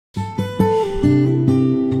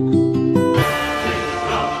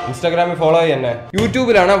ഇൻസ്റ്റാഗ്രാമിൽ ഫോളോ ചെയ്യുന്നത്.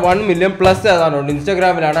 യൂട്യൂബിലാണ് 1 million plus ഏതാണ്ട്,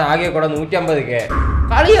 ഇൻസ്റ്റാഗ്രാമിലാണ് ആകെ കൂടെ 150K.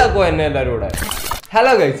 കളിയാക്കുമോ എന്നെ എല്ലാവരും കൂടെ?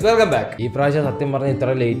 Hello guys, welcome back. ഈ പ്രാവശ്യം സത്യം പറഞ്ഞാൽ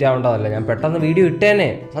ഇത്ര ലേറ്റ് ആവേണ്ടതല്ല, ഞാൻ പെട്ടെന്ന് വീഡിയോ ഇട്ടേനെ.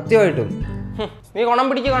 സത്യമായിട്ടും നീ ഗുണം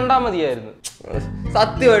പിടിച്ച് കണ്ടാൽ മതിയായിരുന്നു.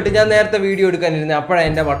 സത്യമായിട്ട് ഞാൻ നേരത്തെ വീഡിയോ എടുക്കാനിരുന്നത്, അപ്പോഴാണ്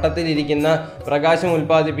എൻ്റെ വട്ടത്തിലിരിക്കുന്ന പ്രകാശം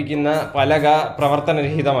ഉൽപ്പാദിപ്പിക്കുന്ന പലക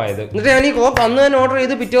പ്രവർത്തനരഹിതമായത്. എന്നിട്ട് ഞാൻ ഈ കോപ്പ് അന്ന് തന്നെ ഓർഡർ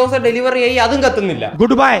ചെയ്ത് പിറ്റേ ദിവസം ഡെലിവറി ആയി, അതും കത്തുന്നില്ല.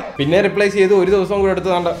 Good bye. പിന്നെ റിപ്ലേസ് ചെയ്ത് ഒരു ദിവസം കൂടെ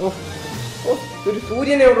എടുത്ത് കണ്ട ഒരു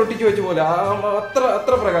സൂര്യനെ അവിടെ ഒട്ടിച്ചു വെച്ച പോലെ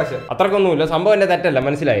അത്ര പ്രകാശം. അത്രക്കൊന്നുമില്ല, സംഭവം എന്റെ തെറ്റല്ല,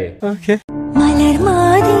 മനസ്സിലായേ?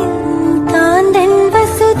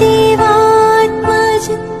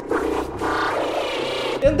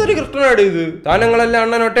 എന്തൊരു കൃഷ്ണനാട് ഇത്. സാധനങ്ങളെല്ലാം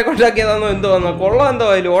അണ്ണൻ ഒറ്റ കൊണ്ടാക്കിയതാണോ എന്തോ വന്നോ കൊള്ളാം. എന്തോ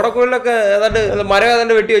ആയാലും ഓടക്കുള്ളിലൊക്കെ ഏതാണ്ട് മരം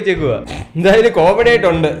ഏതാണ്ട് വെട്ടി വെച്ചേക്കുക. എന്തായാലും കോമഡി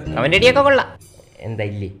ആയിട്ടുണ്ട്. അവന്റെ അടിയൊക്കെ കൊള്ളാം. എന്താ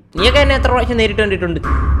ഇല്ലേ, നീയൊക്കെ എന്നെ എത്ര പ്രാവശ്യം നേരിട്ട് കണ്ടിട്ടുണ്ട്?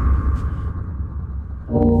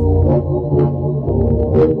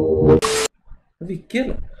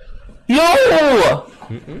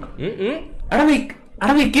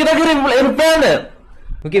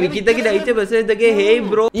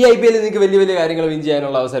 ഈ IPL നിങ്ങൾക്ക് വലിയ വലിയ കാര്യങ്ങൾ വിൻ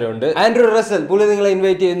ചെയ്യാനുള്ള അവസരമുണ്ട്. ആൻഡ്രൂ റസൽ പുള്ളി നിങ്ങളെ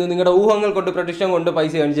ഇൻവൈറ്റ് ചെയ്യുന്നു. നിങ്ങളുടെ ഊഹങ്ങൾ കൊണ്ട് പ്രൊഡിക്ഷൻ കൊണ്ട്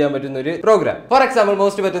പൈസ ഏൺ ചെയ്യാൻ പറ്റുന്ന ഒരു programme. For example,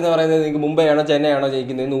 most bet എന്ന് പറയുന്നത് നിങ്ങൾക്ക് മുംബൈ ആണോ ചെന്നൈ ആണോ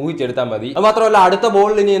ജയിക്കുന്നതെന്ന് ഊഹിച്ചെടുത്താൽ മതി. അത് മാത്രമല്ല, അടുത്ത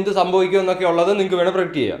ബോളിൽ ഇനി എന്ത് സംഭവിക്കും എന്നൊക്കെ ഉള്ളത് നിങ്ങൾക്ക് വേണം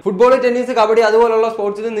പ്രൊഡിക്ട് ചെയ്യാം. ഫുട്ബോൾ, ടെന്നീസ്, കബഡി അതുപോലുള്ള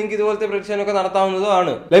സ്പോർട്സിൽ നിങ്ങൾക്ക് ഇതുപോലത്തെ പ്രൊഡിക്ഷൻ ഒക്കെ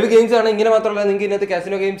നടത്താവുന്നതാണ്. ലൈവ് ഗെയിംസ് ആണ്. ഇങ്ങനെ മാത്രമല്ല, നിങ്ങൾക്ക് ഇതിനകത്ത്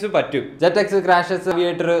കാസിനോ ഗെയിംസ് പറ്റും. ജെറ്റെക്സ്, ക്രാഷസ്,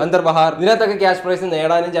 തിയേറ്റർ, അന്തർബഹാർ, ഇതിനകത്തൊക്കെ ക്യാഷ് പ്രൈസ്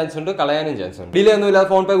നേടാനും ചാൻസ് ഉണ്ട്, കളയാനും ചാൻസ് ഉണ്ട്. ഡിലേ ഒന്നുമില്ല.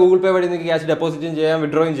 ഫോൺ പേ, ഗൂഗിൾ പേ വഴി നിങ്ങൾക്ക് ക്യാഷ് ഡെപ്പോസിറ്റും ചെയ്യാം,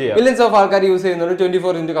 വിഡ്രോയും ചെയ്യാം. മില്യൻസ് ഓഫ് ആൾക്കാർ യൂസ് ചെയ്യുന്നുണ്ട്.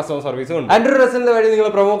 24x കസ്റ്റമർ സർവീസും ഉണ്ട്. ആൻഡ്രൂ റസലിന്റെ വഴി നിങ്ങൾ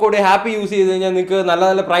പ്രൊമോ കോഡ് ഹാപ്പി യൂസ് ചെയ്ത് കഴിഞ്ഞാൽ നിങ്ങൾക്ക് നല്ല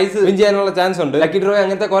നല്ല പ്രൈസ് വിൻ ചെയ്യാനുള്ള ചാൻസ് ഉണ്ട്. ലക്കി ഡ്രോ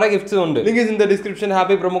അങ്ങനത്തെ കുറെ ഗിഫ്റ്റ്സ് ഉണ്ട്. Link in the description.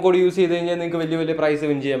 Happy promo code use ചെയ്ത് കഴിഞ്ഞാൽ നിങ്ങൾക്ക് വലിയ വലിയ പ്രൈസ്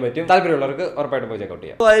വിൻ ചെയ്യാൻ പറ്റും. താല്പര്യമുള്ളവർക്ക് ഉറപ്പായിട്ടും പോയി ചെക്കൗട്ട്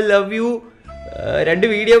ചെയ്യാം. I love you.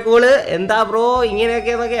 2 video call എന്താ ബ്രോ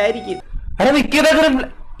ഇങ്ങനെയൊക്കെ എന്നൊക്കെ ആയിരിക്കും.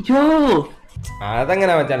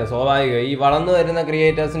 അതെങ്ങനെ വെച്ചാണ് സ്വാഭാവികം. ഈ വളർന്നു വരുന്ന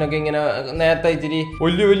ക്രിയേറ്റേഴ്സിനൊക്കെ ഇങ്ങനെ നേരത്തെ ഇച്ചിരി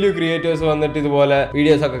വലിയ വലിയ ക്രിയേറ്റേഴ്സ് വന്നിട്ട് ഇതുപോലെ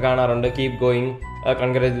വീഡിയോസ് ഒക്കെ കാണാറുണ്ട്. കീപ് ഗോയിങ്,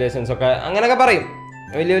 കൺഗ്രാറ്റുലേഷൻസ് ഒക്കെ അങ്ങനെയൊക്കെ പറയും.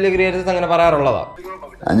 വലിയ വലിയ ക്രിയേറ്റേഴ്സ് അങ്ങനെ പറയാറുള്ളതാ.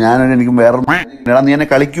 എനിക്ക് വേറെ നീ എന്നെ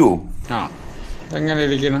കളിക്കുവോ? എങ്ങനെ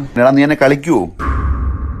ഇരിക്കണം? നീ എന്നെ കളിക്കുവോ?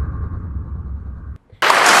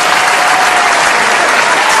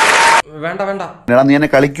 വേണ്ട വേണ്ട, നീ എന്നെ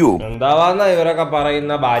കളിക്കുവോ? എന്താവാന്ന ഇവരൊക്കെ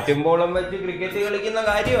പറയുന്ന ബാറ്റും ബോളും വെച്ച് ക്രിക്കറ്റ് കളിക്കുന്ന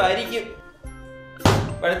കാര്യമായിരിക്കും.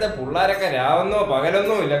 ഇപ്പോഴത്തെ പിള്ളേരൊക്കെ രാവെന്നോ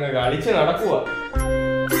പകലൊന്നോ ഇല്ല, കളിച്ച് നടക്കുക.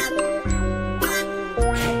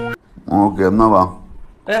 ഓക്കെ, എന്നാ വാ.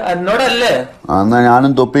 എന്നോടല്ലേ? എന്നാ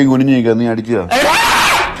ഞാനും തൊപ്പിയും കുനിഞ്ഞു നിൽക്കാം, നീ അടിക്കുക.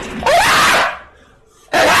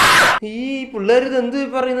 ഈ പിള്ളേര് എന്ത്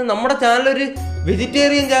പറയുന്നത്? നമ്മുടെ ചാനൽ ഒരു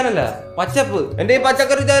വെജിറ്റേറിയൻ ചാനലാ, പച്ചപ്പ്. എന്റെ ഈ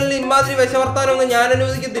പച്ചക്കറി ചാനലിൽ ഇമാതിരി വിഷവർത്താനൊന്നും ഞാൻ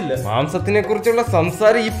അനുവദിക്കത്തില്ല. മാംസത്തിനെ കുറിച്ചുള്ള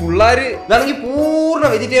സംസാരം ഈ പിള്ളേര് ഇതാണെങ്കിൽ പൂർണ്ണ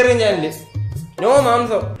വെജിറ്റേറിയൻ ചാനല്. നോ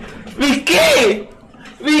മാംസം.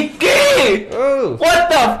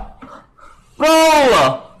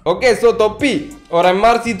 ഓക്കെ, സോ തൊപ്പി or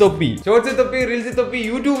MRC തൊപ്പി, ഷോർട്സ് തൊപ്പി, റീൽസ് തൊപ്പി,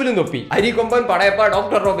 യൂട്യൂബിലും തൊപ്പി. അരിക്കൊമ്പൻ, പടയപ്പ,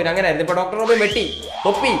 ഡോക്ടർ റോബിൻ, അങ്ങനെ ആയിരുന്നു. ഇപ്പൊ ഡോക്ടർ റോബിൻ വെട്ടി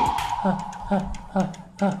തൊപ്പി.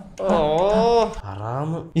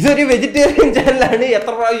 ഇതൊരു വെജിറ്റേറിയൻ ചാനലാണ്.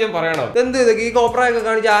 എത്ര പ്രാവശ്യം പറയണം? എന്ത് ഇതൊക്കെ? ഈ കോപ്രായൊക്കെ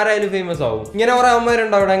കാണിച്ച് ആരായാലും ഫേമസ് ആവും. ഇങ്ങനെ കുറെ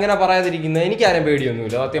അമ്മമാരുണ്ടോ അവിടെ? എങ്ങനെ പറയാതിരിക്കുന്നത്? എനിക്കാരും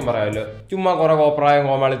പേടിയൊന്നുമില്ല, സത്യം പറയാമല്ലോ. ചുമ്മാ കുറെ കോപ്രായം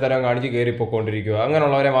കോമാളിത്തരം കാണിച്ച് കയറി പൊക്കോണ്ടിരിക്കുക.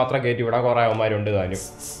 അങ്ങനെയുള്ളവരെ മാത്രം കയറ്റി വിടാൻ കുറെ അമ്മമാരുണ്ട് താനും.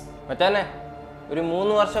 മച്ചാനെ, ഒരു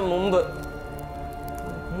 3 വർഷം മുമ്പ്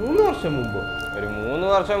ഒരു 3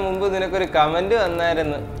 വർഷം മുമ്പ് നിനക്കൊരു കമന്റ്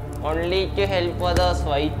വന്നായിരുന്നു. Only to help others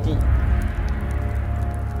വൈറ്റി.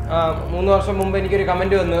 3 വർഷം മുമ്പ് എനിക്കൊരു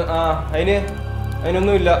കമന്റ് വന്നു.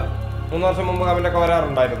 അതിനൊന്നുമില്ല. 3 വർഷം മുമ്പ് കമന്റ് ഒക്കെ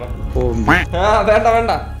വരാറുണ്ടായിരുന്നു. വേണ്ട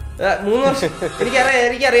വേണ്ട, 3 വർഷം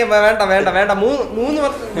എനിക്കറിയാം. വേണ്ട വേണ്ട വേണ്ട, 3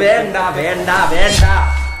 വർഷം വേണ്ട വേണ്ട വേണ്ട.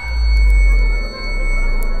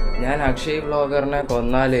 ഞാൻ അക്ഷയ് ബ്ലോഗറിനെ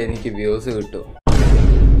കൊന്നാലേ എനിക്ക് വ്യൂസ് കിട്ടും.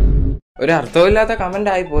 ഒരു അർത്ഥമില്ലാത്ത കമന്റ്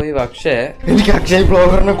ആയി പോയി, പക്ഷേ എനിക്ക് അക്ഷയ്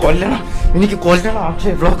ബ്ലോഗറിനെ കൊല്ലണം. എനിക്ക് കൊല്ലണം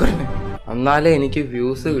അക്ഷയ് ബ്ലോഗറിനെ, എന്നാലേ എനിക്ക്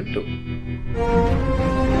വ്യൂസ് കിട്ടും.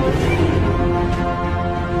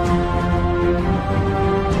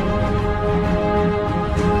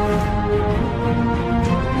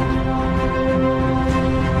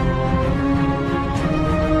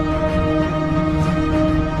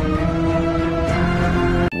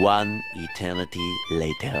 One eternity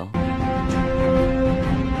later.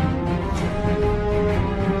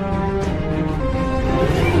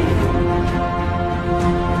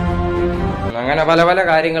 അങ്ങനെ പല പല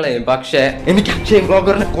കാര്യങ്ങളെയും. പക്ഷെ എനിക്ക് അക്ഷയ്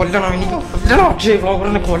ബ്ലോഗറിനെ കൊല്ലണം. എനിക്ക് കൊല്ലണം, അക്ഷയ്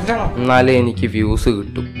ബ്ലോഗറിനെ കൊല്ലണം, എന്നാലേ എനിക്ക് വ്യൂസ്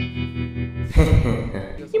കിട്ടും.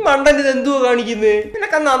 ഈ മണ്ടൻ ഇത് എന്തുവാ കാണിക്കുന്നത്?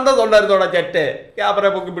 നിനക്കന്ന് അന്തസ്സുണ്ടായിരുന്നോടാ ചെറ്റെ ക്യാമറ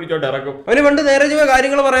പൊക്കി പിടിച്ചോണ്ട് ഇറക്കും. അവന് പണ്ട് നേരെ ചുവ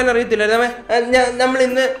കാര്യങ്ങൾ പറയാൻ അറിയത്തില്ല. നമ്മൾ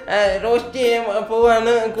ഇന്ന് റോസ്റ്റ് ചെയ്യാൻ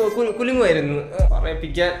പോവാണ് കുലുങ്ങുമായിരുന്നു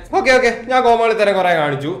പറയിപ്പിക്കാൻ. ഓക്കെ ഞാൻ കോമാളി തരം കുറെ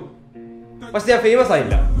കാണിച്ചു, പക്ഷെ ഞാൻ ഫേമസ്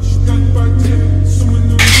ആയില്ല.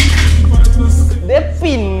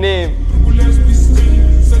 പിന്നെ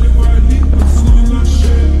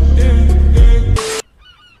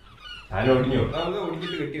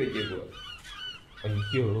ഒടിച്ചിട്ട് കെട്ടി വെച്ചേക്കുക.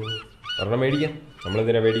 അയ്യോ ഒരെണ്ണം മേടിക്കാം.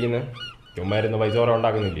 നമ്മളെന്തിനാ മേടിക്കുന്നത്? ചുമ്മാരുന്ന പൈസ ഓരോ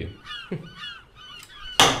ഉണ്ടാക്കുന്നില്ലയോ?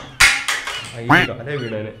 അല്ലേ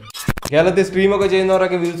വീണേനെ. കേരളത്തിൽ സ്ട്രീമൊക്കെ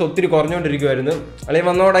ചെയ്യുന്നവരൊക്കെ വ്യൂസ് ഒത്തിരി കുറഞ്ഞുകൊണ്ടിരിക്കുമായിരുന്നു. അല്ലെങ്കിൽ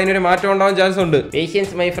വന്നോട് അതിനൊരു മാറ്റം ഉണ്ടാവാൻ ചാൻസ് ഉണ്ട്.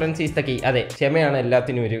 Patients my friends is the key. അതെ, ക്ഷമയാണ്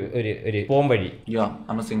എല്ലാത്തിനും ഒരു പോം വഴി.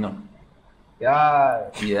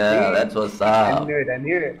 Yeah, that's what's up. I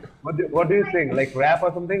knew it. What do you sing? Like rap or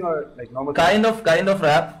something, or like normal? Kind of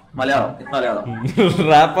rap. Malayalam. It's Malayalam.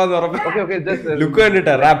 Rap ആന്ന് പറഞ്ഞു. Okay, just look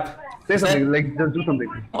കണ്ടിട്ടാ rap. say something. Like just do something.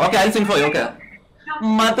 Okay, I'll sing for you. Okay.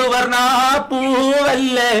 മധുവർണ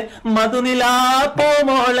പൂവല്ലേ മധുനിലാ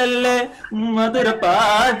പൂമോളല്ലേ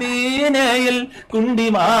മധുരപാതീനയിൽ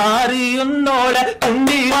കുണ്ടിമാറിയുന്നോളെ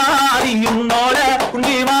കുണ്ടിമാറിയുന്നോളെ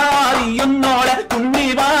കുണ്ടിമാറിയുന്നോളെ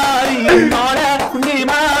കുണ്ടിമാറിയുന്നോളെ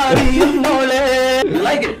കുണ്ടിമാറിയുന്നോളെ.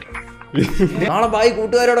 നാളെ ബായി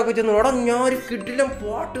കൂട്ടുകാരോടൊക്കെ ചെന്ന് ഓടാ ഞാൻ ഒരു കിട്ടില്ല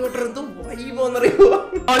പാട്ട് കേട്ടോ വൈബോന്നറിയോ.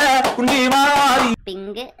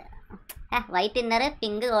 Pink white inner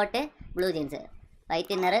pink coat blue jeans.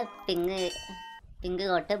 White inner pink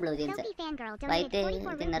coat blue jeans. White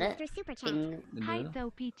inner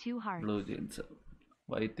blue jeans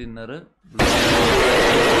white inner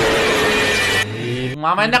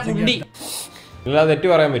മാമന്റെ കുണ്ടി. ഇല്ല തെറ്റ്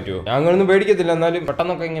പറയാൻ പറ്റുമോ? ഞങ്ങളൊന്നും പേടിക്കത്തില്ല, എന്നാലും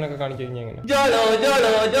പെട്ടെന്നൊക്കെ ഇങ്ങനെയൊക്കെ കാണിച്ചു കഴിഞ്ഞാൽ എങ്ങനെ?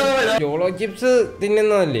 ചോളോ ചിപ്സ്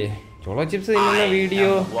തിന്നുന്നതല്ലേ? ചോളോ ചിപ്സ് തിന്നുന്ന വീഡിയോ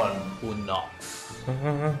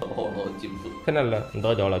പിന്നല്ല എന്തോ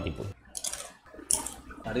ചോളോ ചിപ്പ്.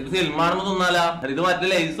 ഇത് മറ്റേ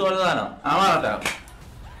ലൈസ് ഉള്ളതാണ്. ആ പറഞ്ഞ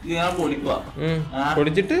ഇത് ഞാൻ പൊടിക്കുക.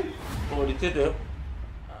 പൊടിച്ചിട്ട് പൊടിച്ചിട്ട്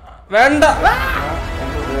വേണ്ട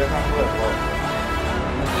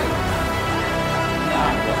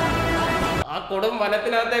ആ കൊടും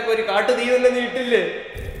വനത്തിനകത്തേക്ക് ഒരു കാട്ടു തീ തന്നെ നീട്ടില്ലേ?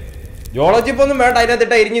 ജോളോ ചിപ്പൊന്നും വേണ്ട,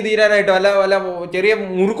 അതിനകത്തിട്ട് എരിഞ്ഞ് തീരാനായിട്ട് വല്ല ചെറിയ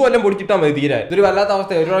മുറുക്കും എല്ലാം പൊടിച്ചിട്ടാൽ മതി തീരാൻ. ഇതൊരു വല്ലാത്ത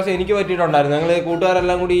അവസ്ഥ. ഒരു പ്രാവശ്യം എനിക്ക് പറ്റിയിട്ടുണ്ടായിരുന്നു. ഞങ്ങൾ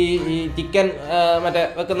കൂട്ടുകാരെല്ലാം കൂടി ഈ ചിക്കൻ മറ്റേ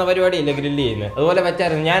വെക്കുന്ന പരിപാടിയില്ലേ ഗ്രില്ല് ചെയ്യുന്നത്, അതുപോലെ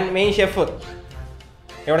വെച്ചായിരുന്നു. ഞാൻ മെയിൻ ഷെഫ്,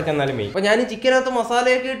 എവിടെ ചെന്നാലും മെയിൻ. അപ്പോൾ ഞാൻ ഈ ചിക്കനകത്ത്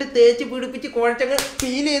മസാലയൊക്കെ ഇട്ട് തേച്ച് പിടിപ്പിച്ച് കുഴച്ചങ്ങ്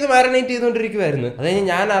ഫീൽ ചെയ്ത് മാരിനേറ്റ് ചെയ്തുകൊണ്ടിരിക്കുമായിരുന്നു. അത് കഴിഞ്ഞ്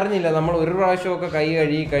ഞാൻ അറിഞ്ഞില്ല നമ്മൾ ഒരു പ്രാവശ്യമൊക്കെ കൈ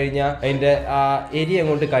കഴുകി കഴിഞ്ഞാൽ അതിൻ്റെ ആ എരി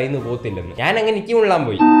അങ്ങോട്ട് കയ്യിൽ നിന്ന് പോകത്തില്ലെന്ന്. ഞാൻ അങ്ങനെ ഇച്ചി മുള്ളാൻ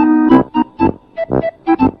പോയി.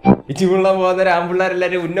 ഇച്ചി മുള്ളാൻ പോകുന്ന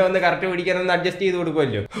ആമ്പിള്ളേരെല്ലാവരും ഉന്ന വന്ന് കറക്റ്റ് പിടിക്കാനൊന്ന് അഡ്ജസ്റ്റ് ചെയ്ത്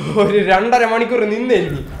കൊടുക്കുമല്ലോ. ഒരു 2.5 മണിക്കൂർ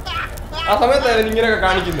നിന്നെരിഞ്ഞു. ആ സമയത്താണ് ഇങ്ങനെയൊക്കെ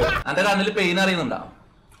കാണിക്കുന്നത്. എന്റെ കണ്ണിൽ പെയിൻ അറിയുന്നുണ്ടോ?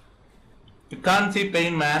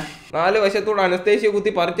 4 വശത്തൂടെ അനസ്തേഷ്യ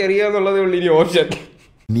കുത്തി പറിച്ചെറിയുക എന്നുള്ളതേ ഉള്ളൂ ഇനി ഓപ്ഷൻ.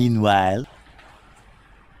 Meanwhile,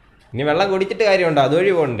 ഇനി വെള്ളം കുടിച്ചിട്ട് കാര്യമുണ്ടോ?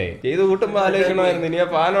 അതുവഴി പോകണ്ടേ? ചെയ്ത് കൂട്ടുമ്പോ ആലോചിക്കണമായിരുന്നു. ഇനി ആ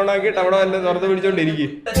ഫാൻ ഓണാക്കിയിട്ട് അവിടെ വല്ല തുറന്ന് പിടിച്ചോണ്ടിരിക്കും.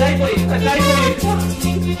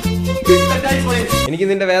 എനിക്ക്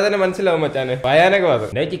നിന്റെ വേദന മനസ്സിലാവും മച്ചാനെ. ഭയാനകവാദം.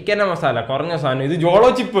 ചിക്കൻ മസാല കുറഞ്ഞ സാധനം, ഇത് ജോളോ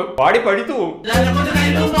ചിപ്പ്. പാടി പഠിത്തു പോവും.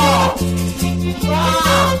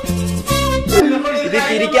 ഇത്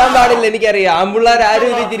ചിരിക്കാൻ പാടില്ല, എനിക്കറിയാം. ആമ്പിള്ളേർ ആരും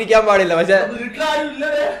ഇത് ചിരിക്കാൻ പാടില്ല. പക്ഷെ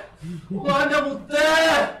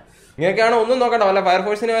ഇങ്ങനെയൊക്കെയാണ്. ഒന്നും നോക്കണ്ട, വല്ല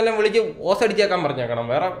ഫയർഫോഴ്സിനെ വല്ലതും വിളിച്ച് ഓസ് അടിച്ചേക്കാൻ പറഞ്ഞേക്കണം.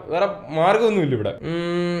 വേറെ മാർഗമൊന്നുമില്ല ഇവിടെ.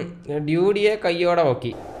 ഡ്യൂഡിയെ കയ്യോടെ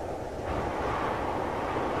നോക്കി.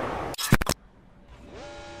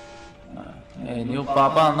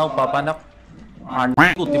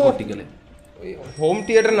 ഹോം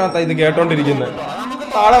തിയേറ്ററിനകത്താ ഇത് കേട്ടോണ്ടിരിക്കുന്നത്.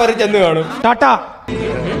 താഴെ വരെ ചെന്ന് കാണും. ടാറ്റാ.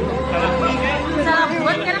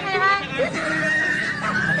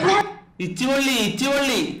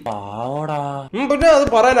 പിന്നെ അത്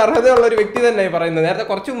പറയാൻ അർഹതയുള്ള ഒരു വ്യക്തി തന്നെ പറയുന്നത്. നേരത്തെ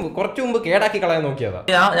കുറച്ചു മുമ്പ് കേടാക്കി കളയാൻ നോക്കിയതാ.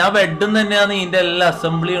 ഞാൻ ബെഡും തന്നെയാണ്. ഇതിന്റെ എല്ലാ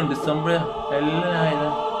അസംബ്ലിയും ഡിസംബ്ലി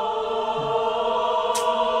എല്ലാം.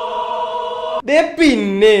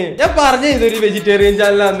 പിന്നെ ഞാൻ പറഞ്ഞ ഇതൊരു വെജിറ്റേറിയൻ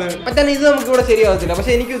ചാനലാന്ന്. പക്ഷേ ഇത് നമുക്ക് ഇവിടെ ശരിയാവത്തില്ല.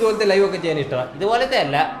 പക്ഷെ എനിക്ക് ഇതുപോലത്തെ ലൈവ് ഒക്കെ ചെയ്യാൻ ഇഷ്ടമാണ്. ഇതുപോലത്തെ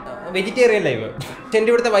അല്ല, വെജിറ്റേറിയൻ ലൈവ്. പക്ഷെ എന്റെ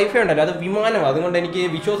ഇവിടുത്തെ വൈഫൈ ഉണ്ടല്ലോ, അത് വിമാനം. അതുകൊണ്ട് എനിക്ക്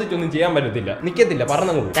വിശ്വസിച്ചൊന്നും ചെയ്യാൻ പറ്റത്തില്ല, നിൽക്കത്തില്ല,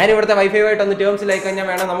 പറഞ്ഞു. ഞാൻ ഇവിടുത്തെ വൈഫൈ ആയിട്ട് ഒന്ന് ടേംസിലായി കഴിഞ്ഞാൽ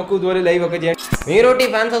വേണം നമുക്ക് ഇതുപോലെ ലൈവ് ഒക്കെ ചെയ്യാൻ. മീറോട്ടി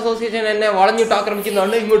ഫാൻസ് അസോസിയേഷൻ എന്നെ വളഞ്ഞിട്ട്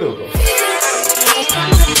ആക്രമിക്കുന്നുണ്ട്. ഇങ്ങോട്ട് വെക്കും.